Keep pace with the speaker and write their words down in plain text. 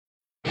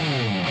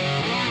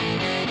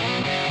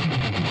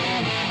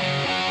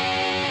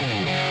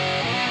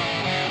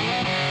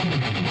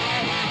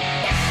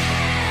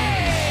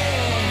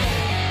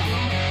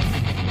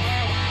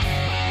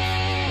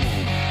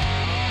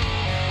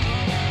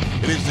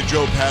the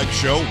Joe Pag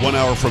Show. 1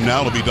 hour from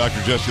now, it'll be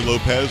Dr. Jesse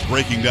Lopez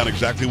breaking down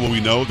exactly what we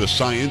know, the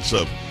science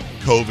of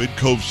COVID,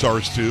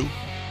 SARS-2,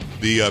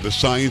 the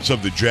science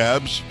of the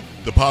jabs,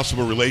 the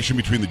possible relation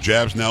between the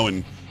jabs now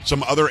and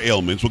some other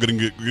ailments. We're going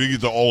to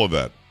get to all of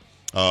that.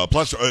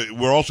 Plus,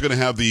 we're also going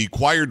to have the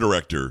choir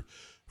director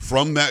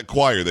from that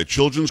choir, that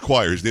children's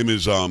choir. His name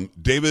is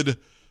David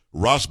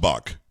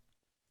Rosbach.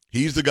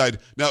 He's the guy.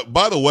 Now,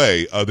 by the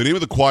way, the name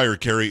of the choir,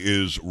 Carrie,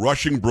 is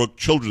Rushing Brook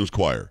Children's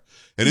Choir.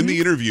 And in the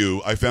interview,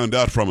 I found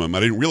out from him,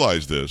 I didn't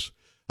realize this,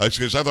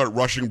 because I thought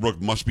Rushing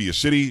Brook must be a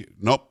city.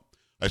 Nope.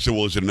 I said,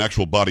 well, is it an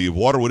actual body of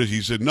water? What is it?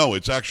 He said, no,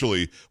 it's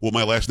actually what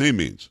my last name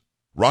means.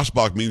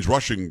 Rosbach means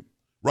rushing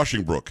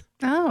brook.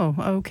 Oh,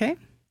 okay.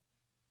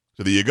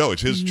 So there you go.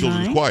 It's his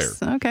children's choir.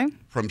 Okay.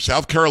 From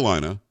South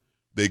Carolina.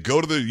 They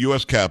go to the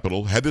U.S.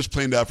 Capitol, had this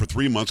planned out for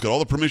 3 months, got all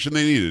the permission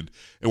they needed,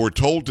 and were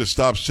told to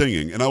stop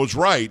singing. And I was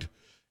right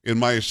in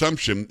my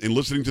assumption in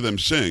listening to them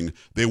sing.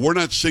 They were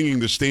not singing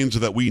the stanza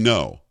that we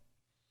know.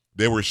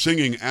 They were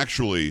singing,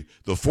 actually,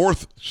 the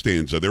fourth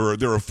stanza.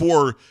 There are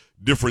four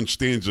different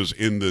stanzas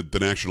in the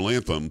national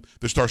anthem,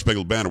 the Star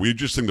Spangled Banner. We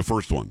just sing the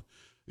first one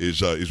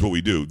is what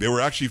we do. They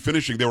were actually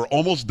finishing. They were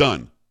almost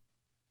done.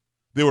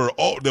 They were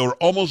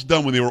almost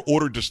done when they were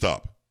ordered to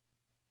stop.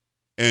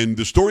 And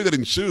the story that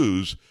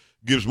ensues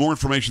gives more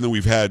information than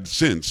we've had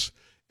since,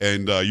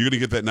 and you're going to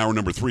get that in hour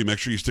number 3. Make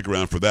sure you stick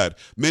around for that.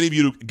 Many of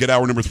you get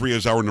hour number 3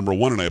 as hour number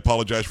 1, and I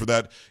apologize for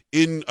that.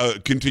 In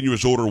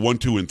continuous order, 1,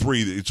 2, and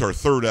 3, it's our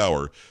third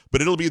hour,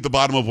 but it'll be at the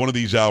bottom of one of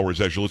these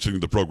hours as you're listening to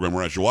the program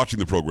or as you're watching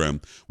the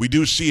program. We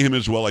do see him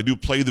as well. I do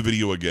play the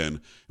video again,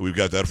 and we've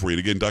got that for you.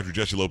 And again, Dr.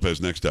 Jesse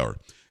Lopez next hour.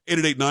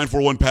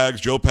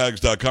 888-941-PAGS,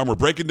 joepags.com. We're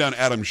breaking down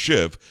Adam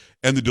Schiff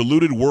and the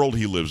deluded world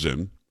he lives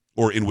in,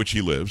 or in which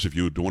he lives, if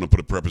you don't want to put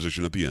a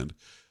preposition at the end.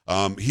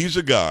 He's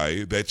a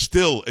guy that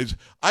still is.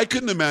 I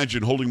couldn't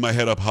imagine holding my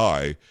head up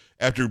high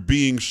after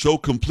being so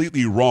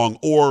completely wrong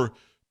or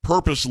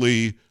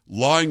purposely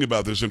lying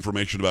about this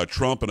information about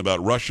Trump and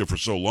about Russia for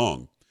so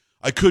long.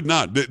 I could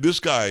not.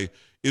 This guy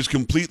is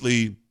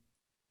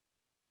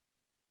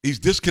he's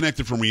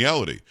disconnected from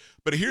reality.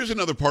 But here's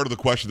another part of the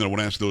question that I want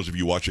to ask those of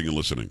you watching and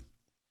listening.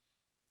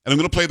 And I'm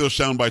going to play those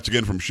sound bites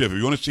again from Schiff. If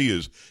you want to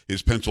see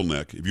his pencil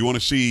neck, if you want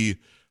to see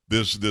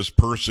this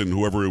person,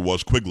 whoever it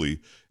was, Quigley,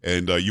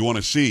 and you want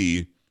to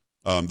see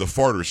the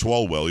fart or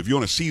Swalwell, if you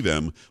want to see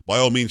them, by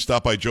all means,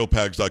 stop by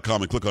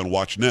joepags.com and click on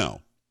Watch Now.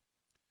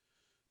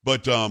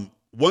 But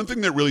one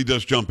thing that really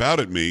does jump out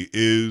at me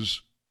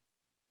is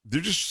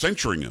they're just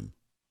censuring him.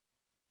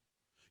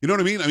 You know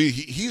what I mean? I mean,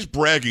 he's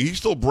bragging. He's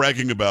still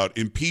bragging about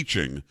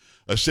impeaching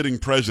a sitting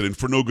president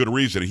for no good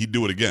reason, and he'd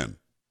do it again.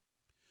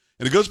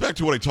 And it goes back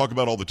to what I talk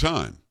about all the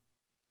time.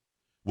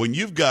 When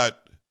you've got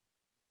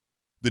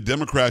the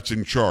Democrats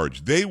in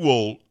charge, they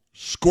will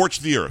scorch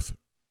the earth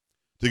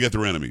to get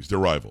their enemies, their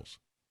rivals.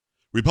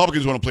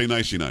 Republicans want to play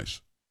nicey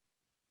nice.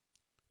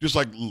 Just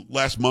like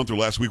last month or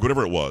last week,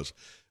 whatever it was,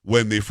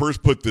 when they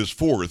first put this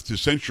forth to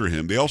censure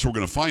him, they also were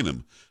going to fine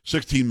him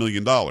 $16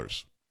 million.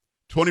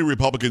 20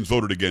 Republicans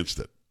voted against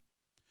it.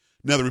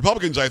 Now, the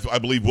Republicans, I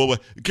believe, will...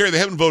 Carrie, they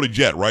haven't voted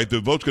yet, right? The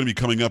vote's going to be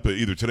coming up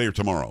either today or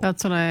tomorrow.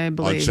 That's what I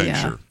believe,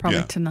 yeah.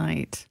 Probably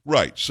tonight.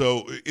 Right.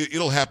 So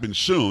it'll happen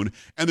soon,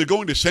 and they're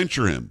going to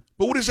censure him.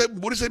 But what does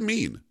that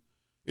mean?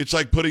 It's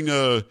like putting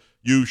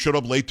you showed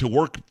up late to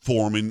work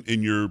form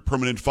in your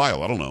permanent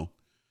file. I don't know.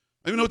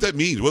 I don't even know what that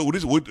means.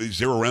 Is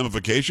there a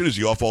ramification? Is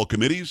he off all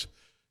committees?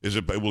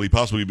 Will he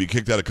possibly be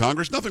kicked out of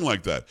Congress? Nothing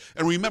like that.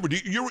 And remember,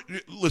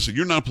 listen,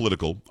 you're not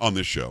political on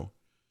this show.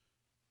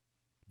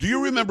 Do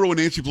you remember when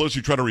Nancy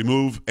Pelosi tried to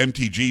remove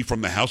MTG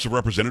from the House of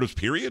Representatives,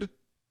 period?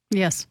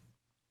 Yes.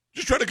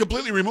 Just tried to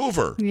completely remove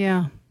her.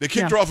 Yeah. They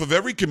kicked her off of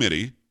every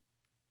committee,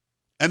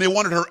 and they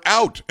wanted her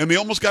out, and they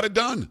almost got it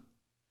done.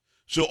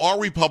 So are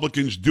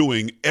Republicans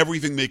doing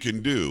everything they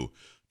can do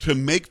to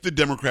make the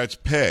Democrats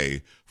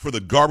pay for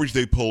the garbage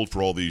they pulled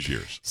for all these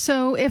years?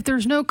 So if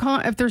there's no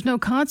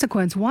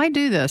consequence, why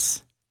do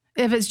this?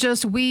 If it's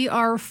just we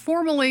are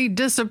formally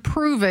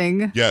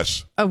disapproving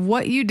of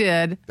what you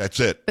did.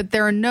 That's it. But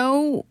there is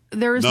no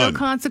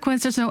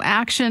consequence, there's no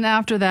action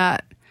after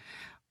that.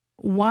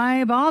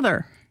 Why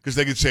bother? Because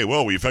they could say,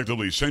 well, we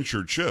effectively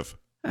censured Schiff.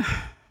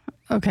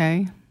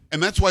 Okay.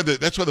 And that's why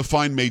the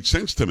fine made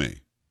sense to me.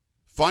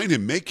 Fine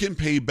him, make him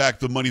pay back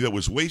the money that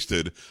was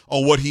wasted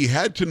on what he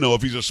had to know.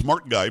 If he's a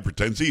smart guy,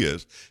 pretends he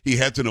is, he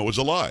had to know was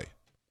a lie.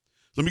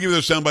 Let me give you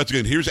those sound bites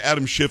again. Here's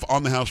Adam Schiff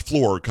on the House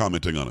floor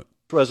commenting on it.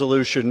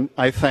 Resolution,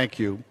 I thank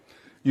you.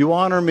 You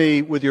honor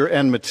me with your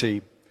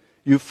enmity.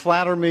 You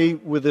flatter me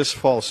with this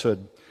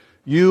falsehood.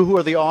 You, who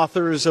are the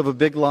authors of a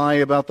big lie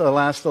about the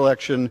last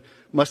election,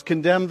 must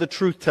condemn the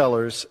truth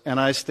tellers, and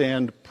I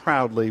stand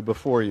proudly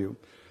before you.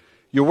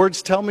 Your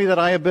words tell me that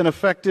I have been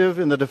effective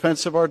in the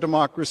defense of our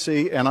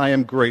democracy, and I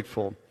am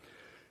grateful.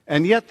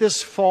 And yet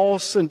this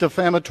false and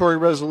defamatory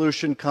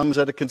resolution comes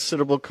at a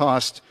considerable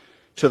cost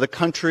to the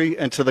country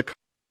and to the...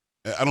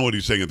 I don't know what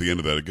he's saying at the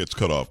end of that. It gets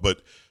cut off.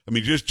 But, I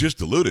mean, just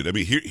diluted. I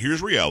mean,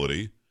 here's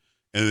reality.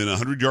 And then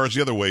 100 yards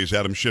the other way is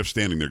Adam Schiff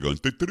standing there going,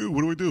 what do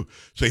we do?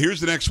 So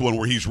here's the next one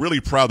where he's really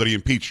proud that he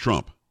impeached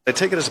Trump. I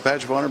take it as a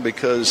badge of honor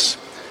because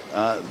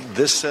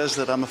this says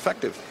that I'm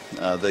effective.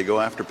 They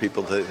go after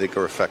people that they think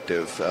are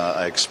effective.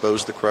 I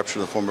exposed the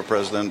corruption of the former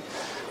president.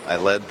 I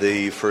led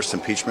the first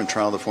impeachment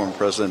trial of the former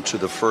president to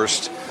the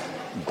first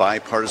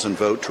bipartisan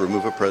vote to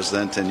remove a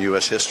president in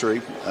U.S.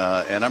 history.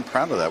 And I'm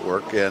proud of that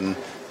work, and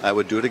I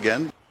would do it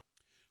again.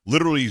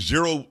 Literally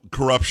zero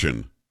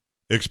corruption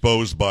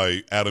exposed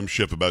by Adam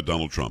Schiff about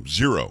Donald Trump.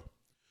 Zero.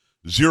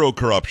 Zero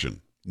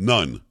corruption.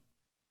 None.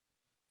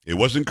 It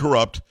wasn't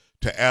corrupt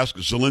to ask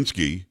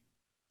Zelensky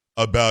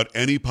about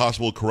any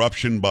possible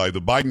corruption by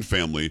the Biden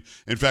family.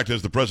 In fact,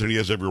 as the president, he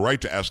has every right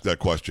to ask that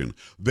question.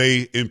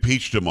 They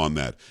impeached him on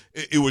that.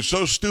 It was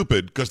so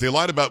stupid because they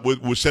lied about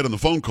what was said on the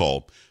phone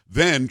call.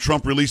 Then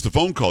Trump released the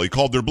phone call. He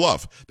called their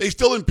bluff. They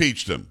still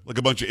impeached him like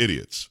a bunch of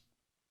idiots.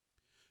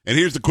 And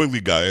here's the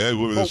Quigley guy.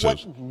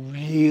 What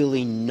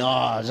really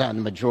gnaws on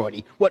the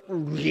majority, what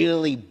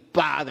really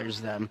bothers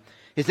them,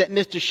 is that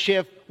Mr.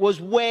 Schiff was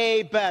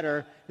way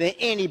better than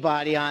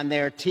anybody on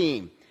their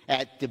team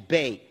at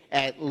debate,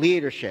 at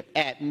leadership,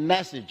 at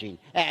messaging,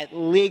 at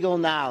legal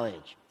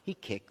knowledge. He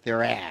kicked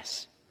their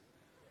ass.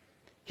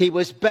 He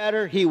was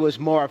better, he was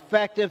more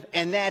effective,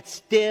 and that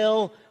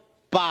still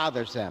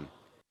bothers them.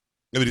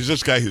 I mean, is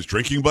this guy his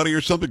drinking buddy or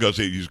something? Because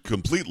he's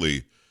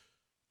completely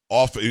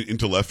off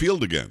into left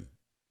field again.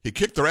 He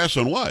kicked their ass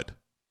on what?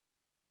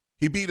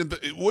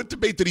 What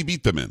debate did he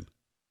beat them in?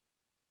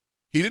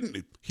 He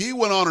didn't. He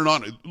went on and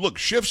on. Look,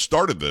 Schiff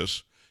started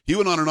this. He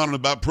went on and on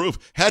about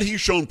proof. Had he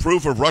shown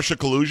proof of Russia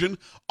collusion,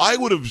 I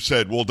would have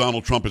said, well,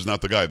 Donald Trump is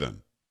not the guy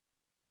then.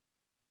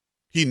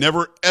 He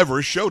never,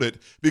 ever showed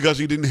it because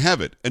he didn't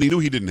have it, and he knew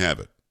he didn't have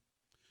it.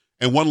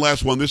 And one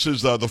last one. This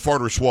is the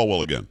farter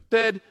Swalwell again.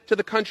 Said to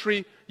the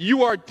country,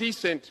 you are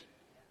decent.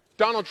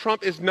 Donald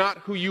Trump is not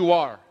who you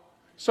are.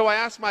 So I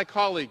ask my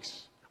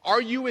colleagues,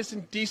 are you as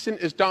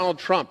indecent as Donald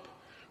Trump?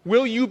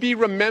 Will you be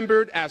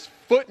remembered as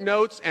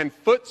footnotes and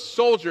foot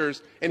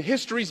soldiers in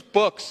history's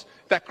books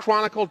that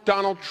chronicle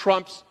Donald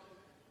Trump's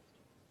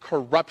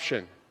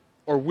corruption?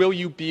 Or will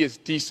you be as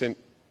decent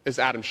as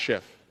Adam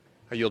Schiff?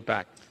 I yield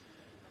back.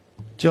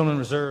 Gentleman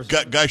reserves.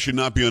 Guy should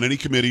not be on any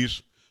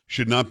committees,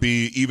 should not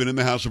be even in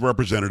the House of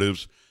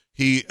Representatives.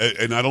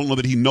 And I don't know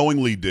that he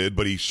knowingly did,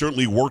 but he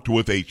certainly worked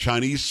with a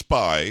Chinese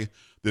spy,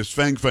 this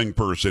Fang Fang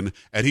person,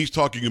 and he's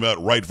talking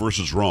about right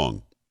versus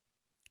wrong.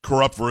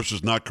 Corrupt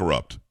versus not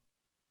corrupt.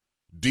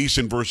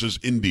 Decent versus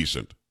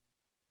indecent.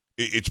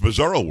 It's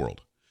bizarro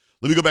world.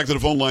 Let me go back to the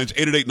phone lines,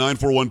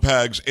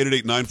 888-941-PAGS,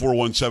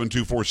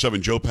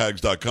 888-941-7247,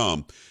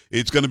 joepags.com.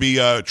 It's going to be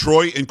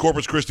Troy in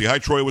Corpus Christi. Hi,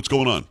 Troy. What's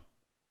going on?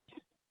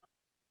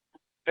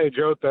 Hey,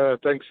 Joe.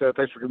 Thanks for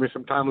giving me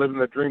some time living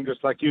the dream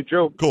just like you.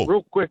 Joe, cool.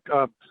 Real quick,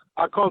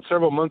 I called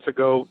several months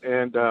ago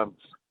and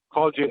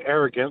called you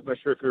arrogant. Not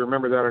sure if you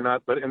remember that or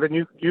not. And then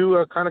you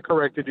kind of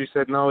corrected. You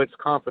said, no, it's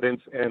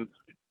confidence. And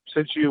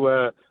since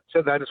you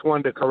said that, I just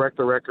wanted to correct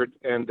the record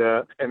and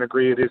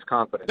agree it is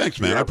confidence. Thanks,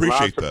 man. I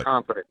appreciate that. Lots of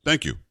confidence.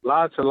 Thank you.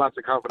 Lots and lots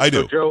of confidence. I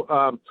do. So,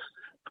 Joe,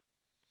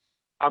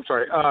 I'm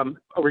sorry.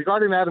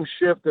 Regarding Adam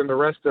Schiff and the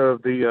rest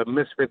of the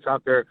misfits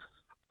out there,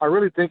 I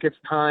really think it's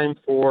time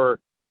for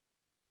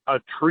a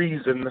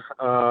treason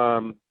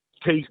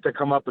case to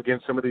come up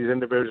against some of these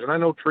individuals. And I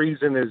know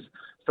treason is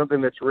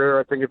something that's rare.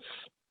 I think it's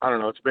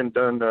been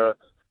done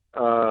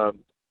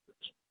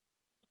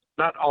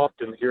not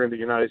often here in the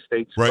United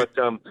States. Right.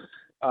 But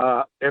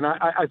and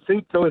I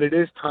think, though, that it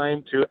is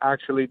time to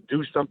actually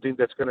do something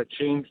that's going to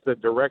change the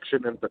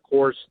direction and the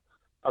course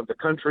of the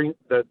country.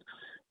 That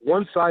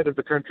one side of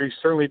the country is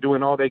certainly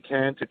doing all they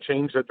can to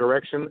change the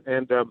direction.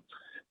 And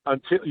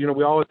until,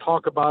 we always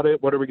talk about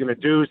it, what are we going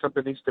to do?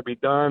 Something needs to be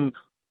done.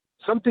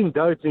 Something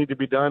does need to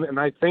be done. And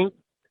I think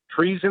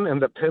treason and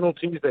the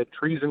penalties that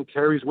treason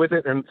carries with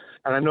it, and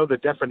I know the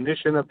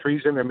definition of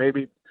treason, and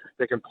maybe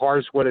they can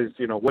parse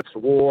what's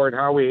war and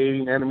how are we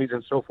aiding enemies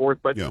and so forth.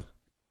 But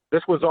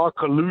this was all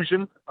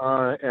collusion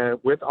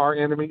with our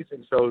enemies.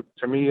 And so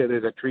to me, it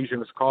is a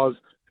treasonous cause.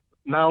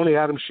 Not only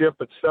Adam Schiff,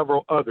 but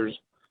several others,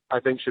 I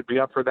think, should be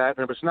up for that.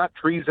 And if it's not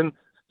treason,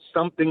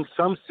 some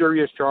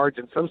serious charge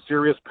and some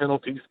serious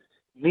penalties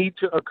need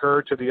to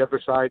occur to the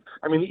other side.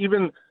 I mean,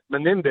 even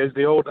Menendez,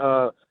 the old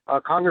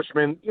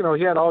congressman,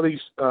 he had all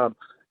these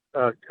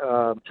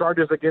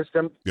charges against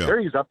him. Yeah. There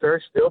he's up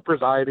there, still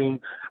presiding.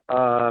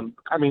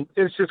 I mean,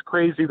 it's just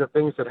crazy the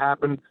things that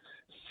happened.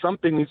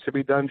 Something needs to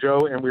be done,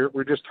 Joe, and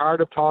we're just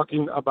tired of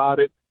talking about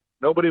it.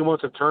 Nobody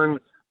wants to turn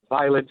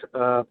violent.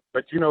 But,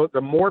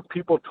 the more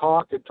people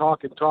talk and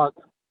talk and talk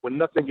when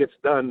nothing gets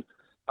done,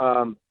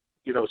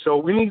 so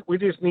we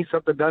just need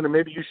something done, and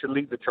maybe you should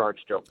lead the charge,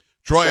 Joe.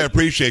 Troy, I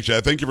appreciate you. I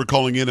thank you for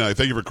calling in, and I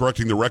thank you for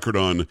correcting the record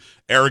on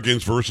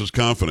arrogance versus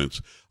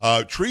confidence.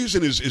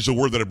 Treason is a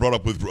word that I brought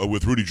up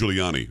with Rudy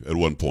Giuliani at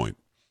one point.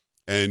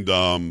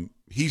 And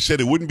he said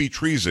it wouldn't be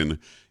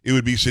treason, it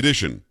would be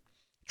sedition.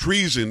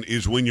 Treason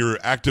is when you're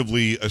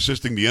actively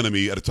assisting the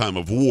enemy at a time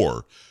of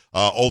war.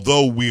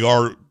 Although we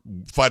are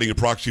fighting a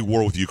proxy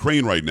war with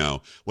Ukraine right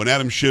now, when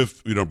Adam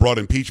Schiff, brought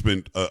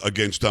impeachment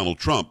against Donald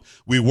Trump,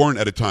 we weren't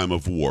at a time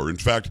of war. In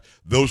fact,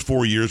 those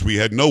 4 years we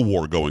had no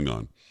war going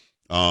on.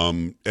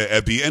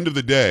 At the end of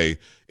the day,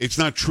 it's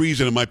not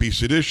treason, it might be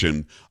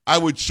sedition. I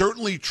would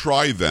certainly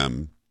try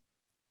them,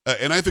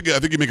 and I think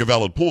you make a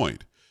valid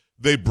point.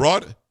 They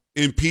brought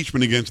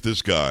impeachment against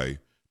this guy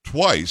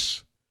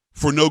twice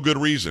for no good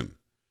reason.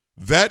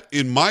 That,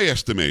 in my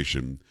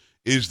estimation,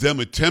 is them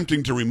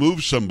attempting to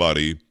remove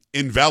somebody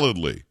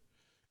invalidly.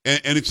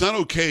 And it's not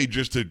okay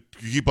just to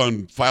keep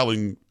on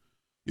filing,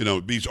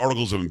 these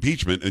articles of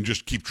impeachment and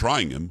just keep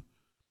trying him.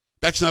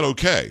 That's not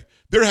okay.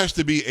 There has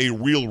to be a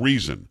real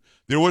reason.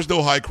 There was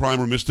no high crime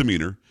or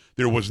misdemeanor.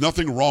 There was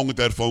nothing wrong with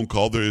that phone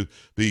call. The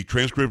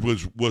transcript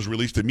was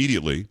released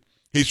immediately.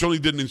 He certainly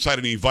didn't incite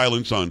any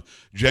violence on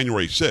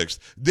January 6th.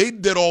 They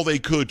did all they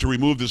could to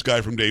remove this guy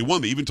from day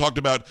one. They even talked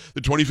about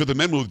the 25th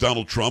Amendment with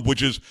Donald Trump,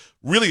 which is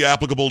really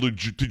applicable to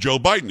Joe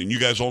Biden, and you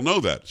guys all know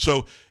that.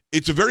 So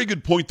it's a very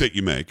good point that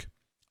you make.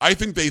 I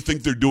think they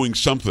think they're doing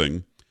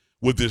something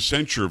with this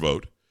censure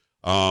vote.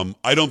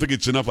 I don't think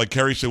it's enough. Like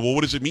Kerry said, well,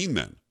 what does it mean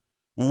then?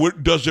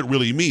 What does it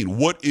really mean?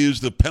 What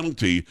is the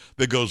penalty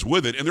that goes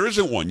with it? And there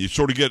isn't one. You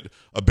sort of get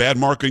a bad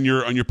mark on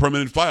your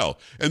permanent file.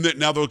 And then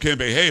now they'll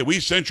campaign, hey, we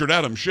censured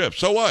Adam Schiff.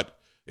 So what?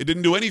 It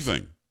didn't do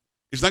anything.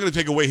 It's not going to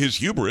take away his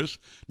hubris,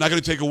 not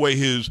going to take away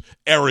his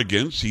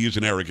arrogance. He is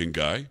an arrogant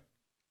guy.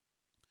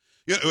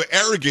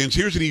 Arrogance,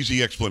 here's an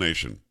easy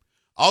explanation.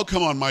 I'll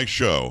come on my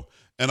show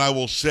and I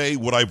will say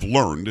what I've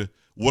learned,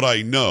 what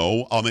I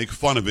know. I'll make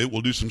fun of it.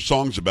 We'll do some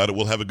songs about it.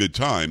 We'll have a good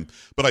time.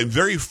 But I'm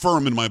very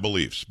firm in my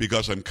beliefs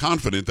because I'm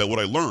confident that what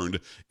I learned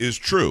is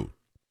true.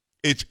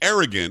 It's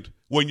arrogant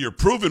when you're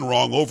proven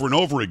wrong over and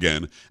over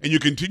again and you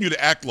continue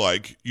to act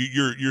like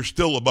you're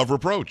still above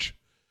reproach.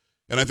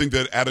 And I think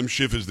that Adam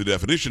Schiff is the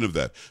definition of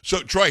that. So,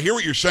 Troy, I hear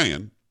what you're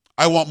saying.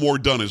 I want more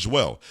done as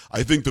well.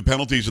 I think the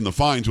penalties and the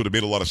fines would have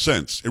made a lot of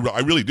sense.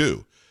 I really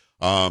do.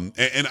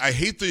 And I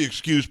hate the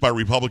excuse by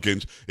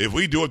Republicans, if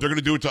we do it, they're going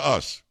to do it to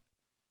us.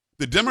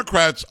 The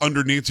Democrats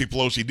under Nancy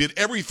Pelosi did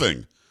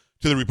everything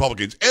to the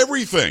Republicans,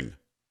 everything,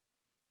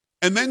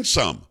 and then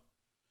some.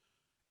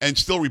 And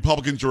still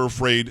Republicans are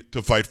afraid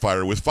to fight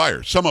fire with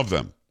fire. Some of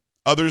them.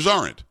 Others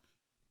aren't.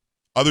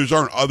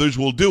 Others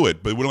will do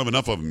it, but we don't have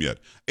enough of them yet.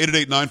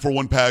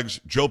 888-941-PAGS,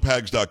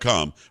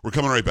 joepags.com. We're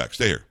coming right back.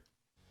 Stay here.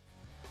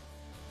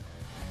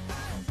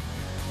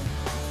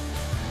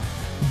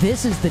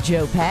 This is the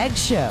Joe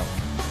Pags Show.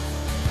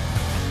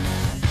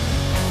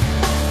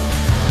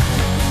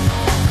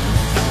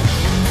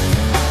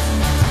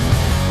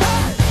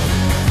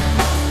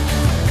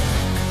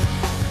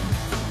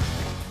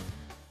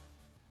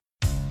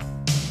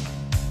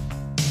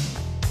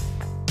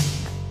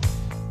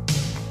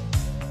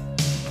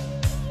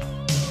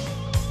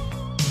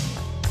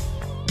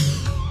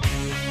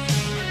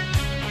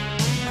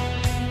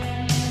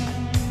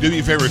 Do me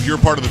a favor, if you're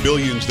part of the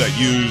billions that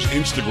use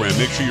Instagram,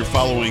 make sure you're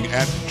following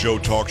at Joe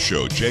Talk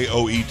Show,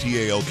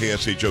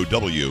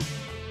 JoeTalkshow.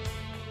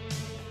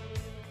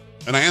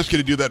 And I ask you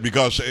to do that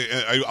because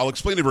I'll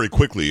explain it very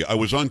quickly. I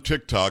was on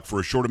TikTok for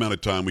a short amount of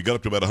time. We got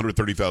up to about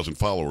 130,000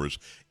 followers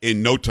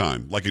in no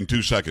time, like in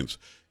 2 seconds.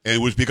 And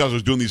it was because I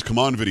was doing these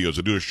command videos.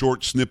 I do a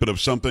short snippet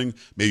of something,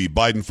 maybe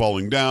Biden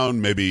falling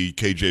down, maybe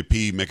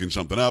KJP making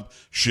something up,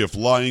 Schiff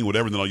lying,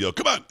 whatever, and then I'll yell,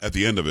 come on, at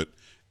the end of it.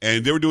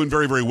 And they were doing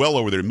very, very well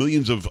over there.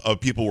 Millions of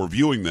people were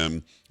viewing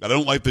them. I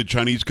don't like the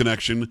Chinese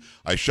connection.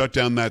 I shut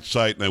down that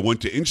site and I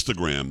went to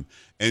Instagram.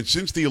 And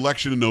since the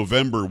election in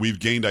November, we've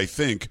gained, I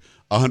think,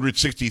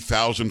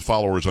 160,000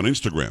 followers on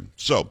Instagram.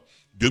 So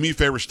do me a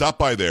favor, stop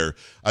by there.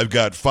 I've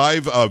got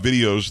 5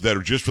 videos that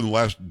are just from the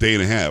last day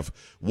and a half.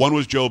 One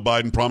was Joe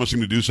Biden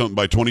promising to do something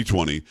by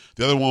 2020.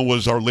 The other one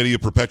was Our Lady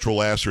of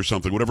Perpetual Ass or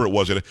something, whatever it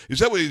was. Is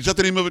that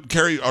the name of it,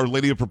 Carrie? Our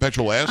Lady of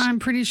Perpetual Ass? I'm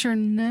pretty sure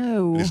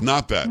no. It's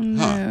not that.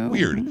 No. Huh,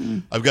 weird.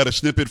 Mm-mm. I've got a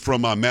snippet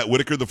from Matt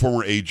Whitaker, the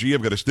former AG.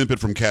 I've got a snippet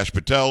from Kash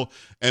Patel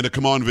and a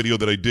come on video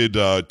that I did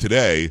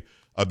today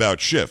about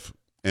Schiff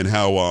and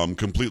how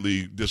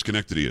completely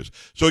disconnected he is.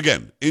 So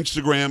again,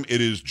 Instagram,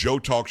 it is Joe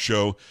Talk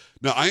Show.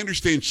 Now, I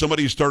understand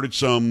somebody started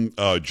some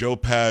Joe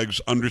Pags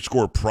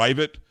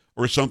 _private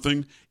or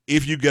something.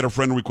 If you get a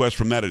friend request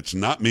from that, it's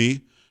not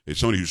me. It's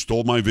somebody who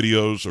stole my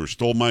videos or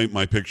stole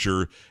my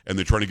picture, and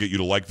they're trying to get you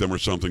to like them or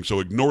something. So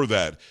ignore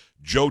that.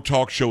 Joe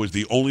Talk Show is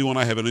the only one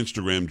I have on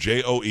Instagram,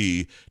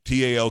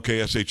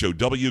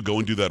 JoeTalkshow. Go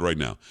and do that right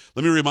now.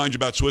 Let me remind you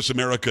about Swiss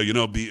America. You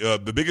know,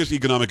 the biggest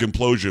economic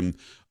implosion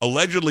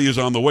allegedly is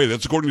on the way.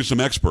 That's according to some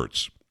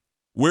experts.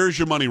 Where's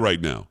your money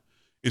right now?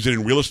 Is it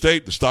in real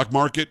estate, the stock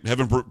market,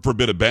 heaven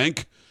forbid a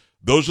bank?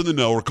 Those in the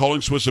know are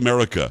calling Swiss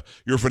America.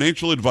 Your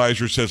financial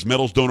advisor says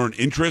metals don't earn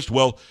interest.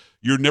 Well,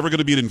 you're never going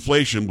to beat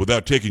inflation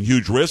without taking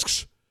huge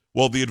risks.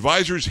 Well, the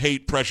advisors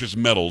hate precious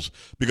metals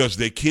because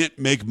they can't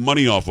make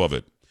money off of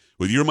it.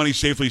 With your money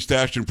safely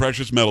stashed in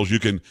precious metals, you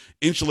can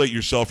insulate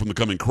yourself from the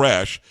coming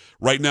crash.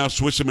 Right now,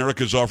 Swiss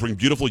America is offering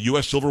beautiful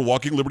U.S. silver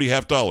walking Liberty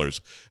half dollars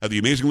at the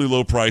amazingly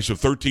low price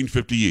of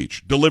 $13.50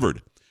 each.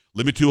 Delivered.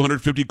 Limit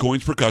 250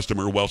 coins per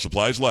customer while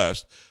supplies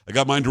last. I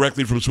got mine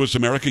directly from Swiss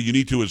America. You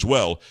need to as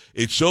well.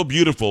 It's so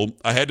beautiful,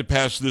 I had to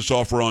pass this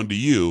offer on to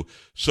you.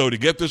 So to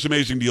get this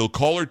amazing deal,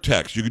 call or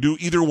text. You can do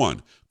either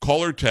one.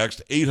 Call or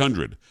text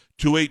 800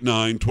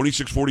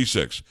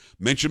 800-289-2646.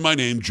 Mention my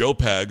name, Joe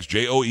Pags,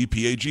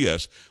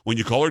 Joepags, when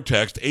you call or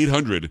text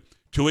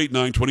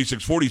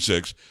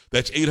 800-289-2646.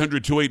 That's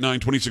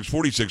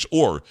 800-289-2646.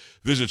 Or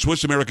visit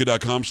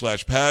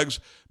SwissAmerica.com/Pags.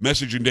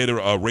 Message and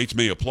data rates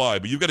may apply,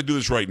 but you've got to do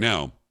this right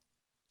now.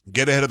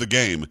 Get ahead of the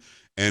game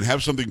and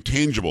have something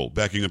tangible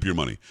backing up your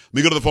money. Let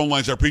me go to the phone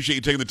lines. I appreciate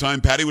you taking the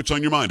time. Patty, what's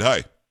on your mind?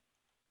 Hi.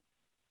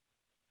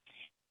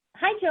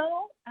 Hi,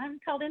 Joe. I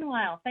haven't called in a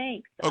while.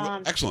 Thanks.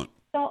 Oh, excellent.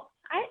 So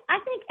I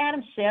think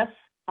Adam Schiff,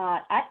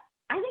 I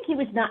think he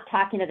was not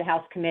talking to the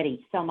House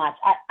committee so much.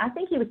 I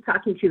think he was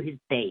talking to his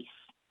base.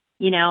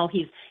 You know,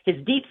 his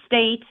deep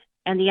state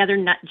and the other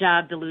nut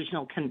job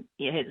delusional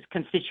his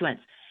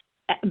constituents,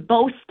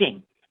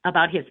 boasting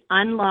about his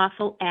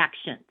unlawful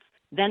actions,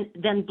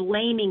 then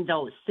blaming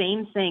those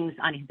same things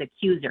on his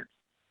accusers,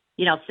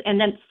 you know, and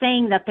then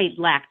saying that they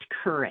lacked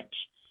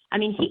courage. I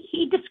mean,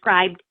 he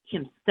described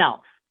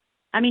himself.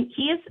 I mean,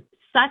 he is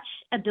such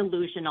a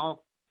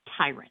delusional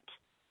tyrant.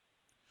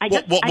 I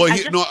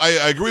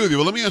agree with you.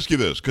 Well, let me ask you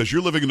this, because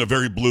you're living in a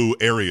very blue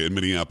area in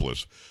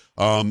Minneapolis.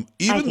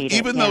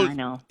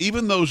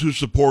 Even those who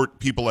support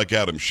people like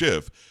Adam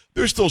Schiff,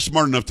 they're still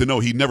smart enough to know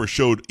he never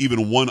showed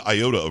even one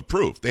iota of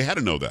proof. They had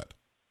to know that.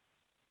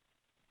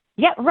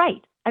 Yeah,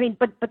 right. I mean,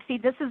 but see,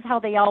 this is how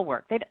they all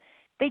work. They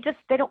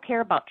don't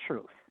care about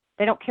truth.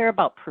 They don't care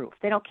about proof.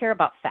 They don't care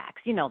about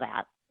facts. You know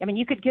that. I mean,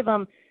 you could give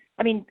them.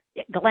 I mean,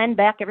 Glenn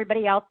Beck,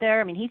 everybody out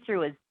there. I mean, he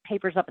threw his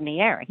papers up in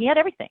the air. He had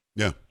everything.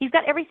 Yeah. He's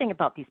got everything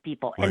about these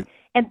people, right.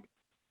 and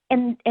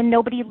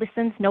nobody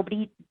listens.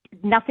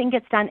 Nothing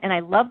gets done. And I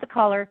love the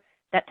caller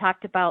that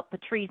talked about the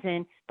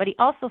treason, but he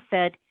also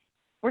said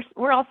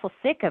we're also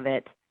sick of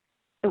it.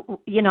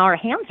 You know, our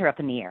hands are up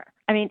in the air.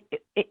 I mean,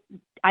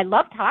 I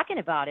love talking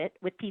about it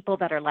with people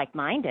that are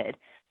like-minded,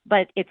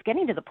 but it's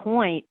getting to the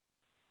point.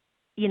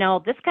 You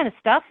know, this kind of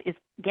stuff is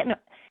getting.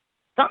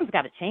 Something's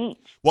got to change.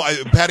 Well,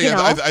 Patty,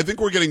 I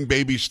think we're getting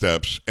baby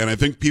steps, and I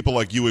think people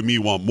like you and me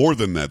want more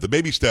than that. The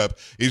baby step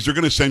is they're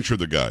going to censure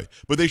the guy,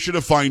 but they should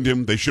have fined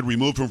him. They should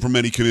remove him from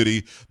any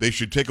committee. They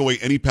should take away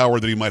any power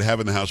that he might have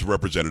in the House of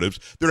Representatives.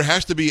 There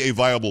has to be a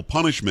viable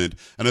punishment,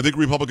 and I think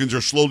Republicans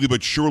are slowly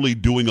but surely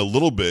doing a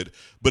little bit,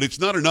 but it's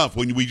not enough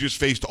when we just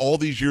faced all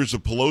these years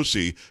of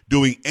Pelosi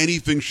doing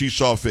anything she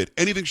saw fit.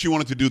 Anything she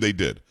wanted to do, they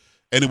did.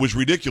 And it was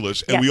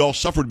ridiculous, and we all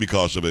suffered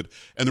because of it.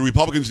 And the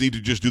Republicans need to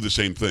just do the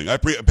same thing.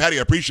 Patty,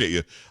 I appreciate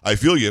you. I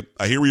feel you.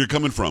 I hear where you're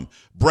coming from.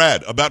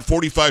 Brad, about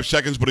 45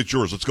 seconds, but it's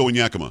yours. Let's go in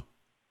Yakima.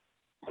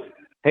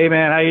 Hey,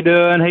 man, how you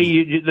doing?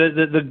 Hey,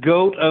 the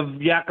goat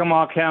of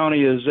Yakima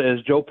County is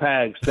Joe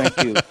Pags.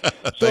 Thank you.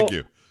 Thank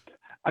you.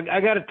 I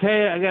got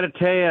to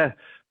tell you,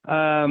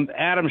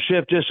 Adam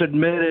Schiff just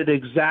admitted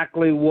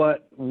exactly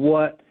what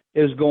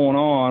is going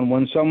on.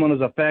 When someone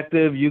is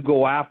effective, you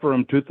go after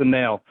them tooth and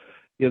nail.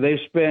 You know, they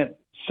spent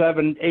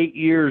 7-8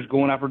 years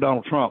going after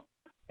Donald Trump,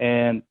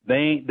 and they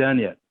ain't done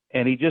yet.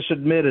 And he just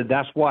admitted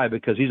that's why,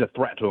 because he's a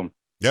threat to him.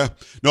 Yeah.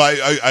 No,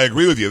 I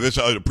agree with you. This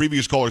a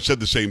previous caller said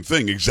the same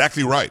thing.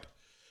 Exactly right.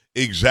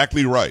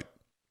 Exactly right.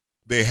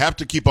 They have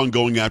to keep on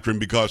going after him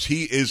because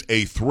he is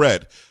a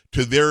threat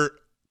to their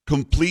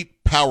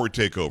complete power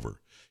takeover.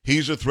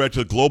 He's a threat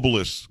to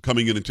globalists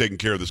coming in and taking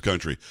care of this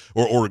country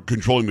or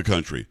controlling the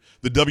country.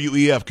 The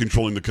WEF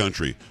controlling the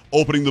country,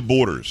 opening the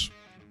borders.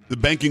 The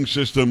banking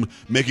system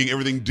making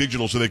everything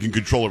digital so they can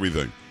control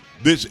everything.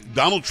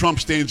 Donald Trump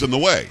stands in the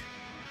way.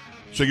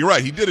 So you're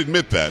right, he did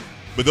admit that.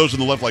 But those on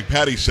the left, like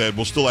Patty said,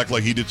 will still act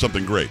like he did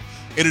something great.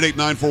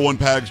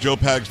 888-941-PAGS,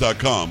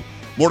 joepags.com.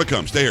 More to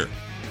come. Stay here.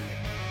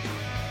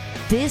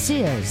 This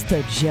is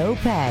the Joe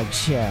Pags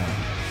Show.